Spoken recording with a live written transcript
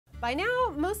By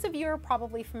now, most of you are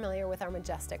probably familiar with our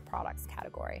Majestic products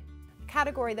category, a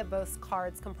category that boasts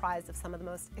cards comprised of some of the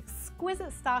most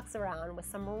exquisite stocks around with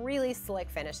some really slick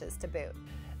finishes to boot.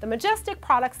 The Majestic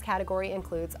products category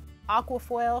includes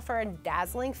aquafoil for a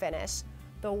dazzling finish,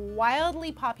 the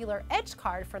wildly popular edge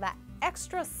card for that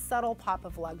extra subtle pop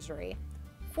of luxury,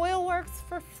 foil works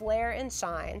for flair and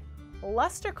shine,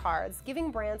 luster cards giving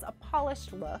brands a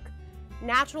polished look,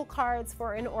 natural cards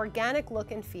for an organic look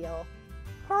and feel,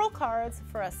 pearl cards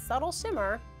for a subtle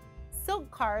shimmer,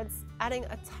 silk cards adding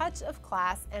a touch of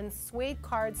class, and suede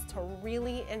cards to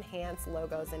really enhance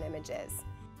logos and images.